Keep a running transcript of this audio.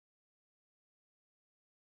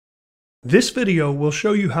This video will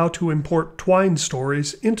show you how to import Twine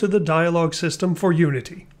stories into the dialogue system for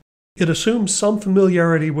Unity. It assumes some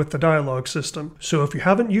familiarity with the dialogue system, so if you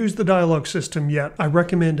haven't used the dialogue system yet, I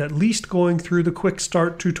recommend at least going through the Quick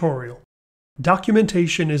Start tutorial.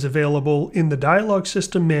 Documentation is available in the dialogue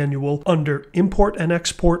system manual under Import and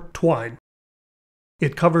Export Twine.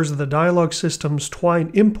 It covers the dialogue system's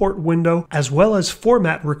Twine import window as well as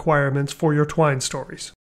format requirements for your Twine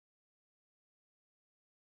stories.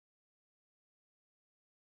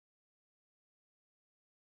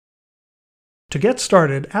 To get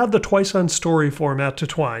started, add the Twison story format to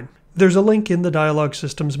Twine. There's a link in the dialogue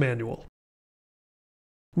system's manual.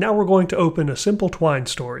 Now we're going to open a simple Twine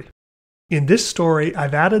story. In this story,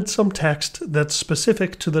 I've added some text that's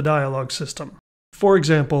specific to the dialogue system. For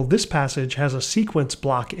example, this passage has a sequence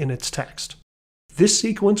block in its text. This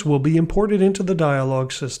sequence will be imported into the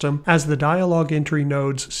dialogue system as the dialogue entry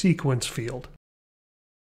node's sequence field.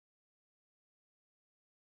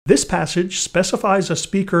 This passage specifies a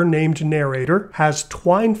speaker named narrator, has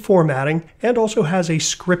Twine formatting, and also has a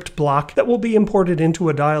script block that will be imported into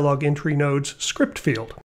a dialogue entry node's script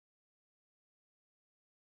field.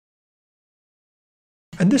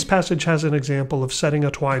 And this passage has an example of setting a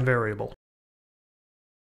Twine variable.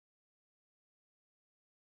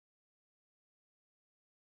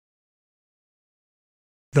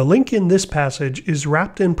 The link in this passage is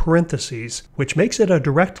wrapped in parentheses, which makes it a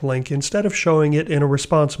direct link instead of showing it in a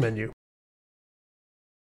response menu.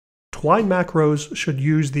 Twine macros should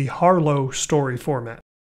use the Harlow story format.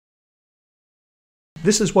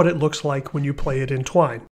 This is what it looks like when you play it in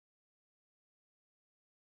Twine.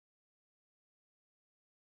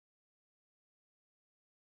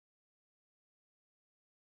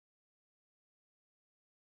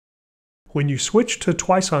 When you switch to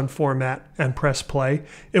Twison format and press play,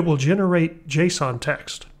 it will generate JSON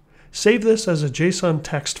text. Save this as a JSON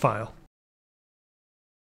text file.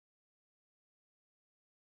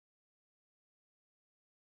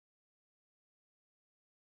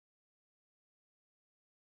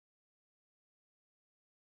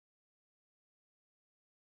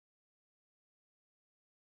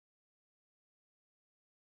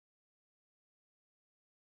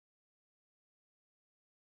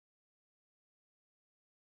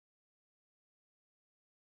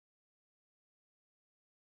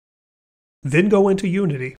 Then go into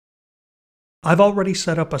Unity. I've already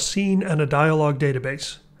set up a scene and a dialogue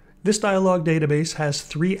database. This dialogue database has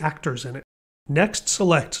 3 actors in it. Next,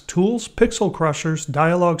 select Tools, Pixel Crushers,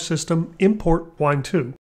 Dialogue System, Import Twine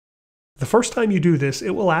 2. The first time you do this,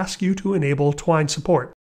 it will ask you to enable Twine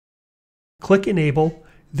support. Click Enable,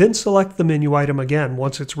 then select the menu item again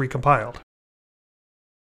once it's recompiled.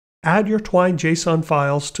 Add your Twine JSON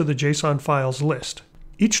files to the JSON files list.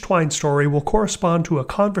 Each Twine story will correspond to a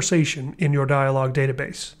conversation in your dialogue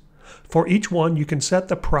database. For each one, you can set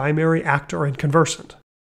the primary actor and conversant.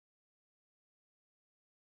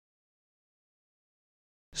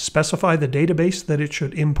 Specify the database that it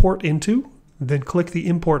should import into, then click the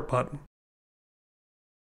Import button.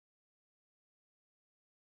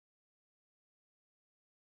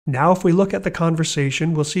 Now if we look at the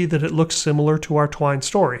conversation, we'll see that it looks similar to our Twine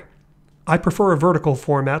story. I prefer a vertical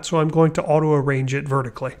format, so I'm going to auto-arrange it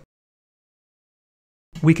vertically.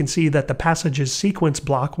 We can see that the passage's sequence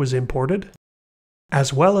block was imported,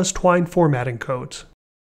 as well as Twine formatting codes.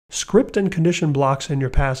 Script and condition blocks in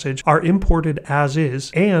your passage are imported as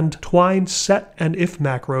is, and Twine set and if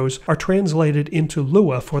macros are translated into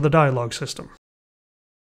Lua for the dialogue system.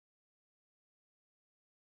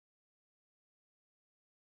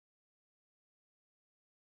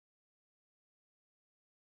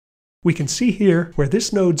 We can see here where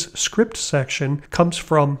this node's script section comes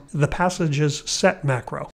from the passage's set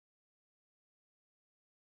macro.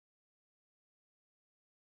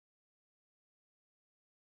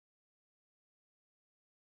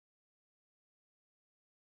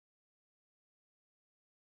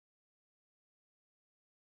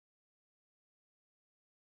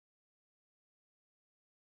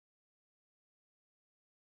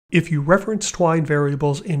 If you reference Twine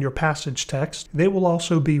variables in your passage text, they will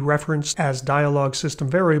also be referenced as dialogue system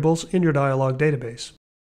variables in your dialogue database.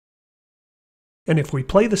 And if we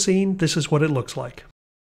play the scene, this is what it looks like.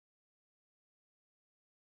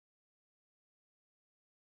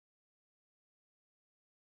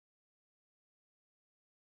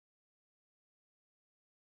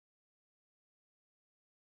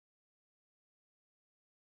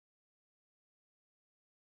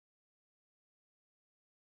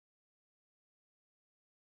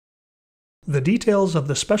 The details of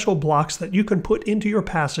the special blocks that you can put into your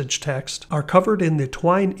passage text are covered in the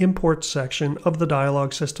Twine Import section of the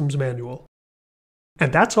Dialogue Systems Manual.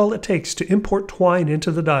 And that's all it takes to import Twine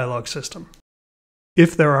into the dialog system.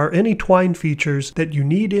 If there are any Twine features that you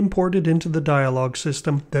need imported into the dialog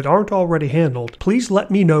system that aren't already handled, please let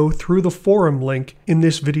me know through the forum link in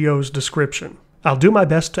this video's description. I'll do my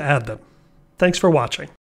best to add them. Thanks for watching.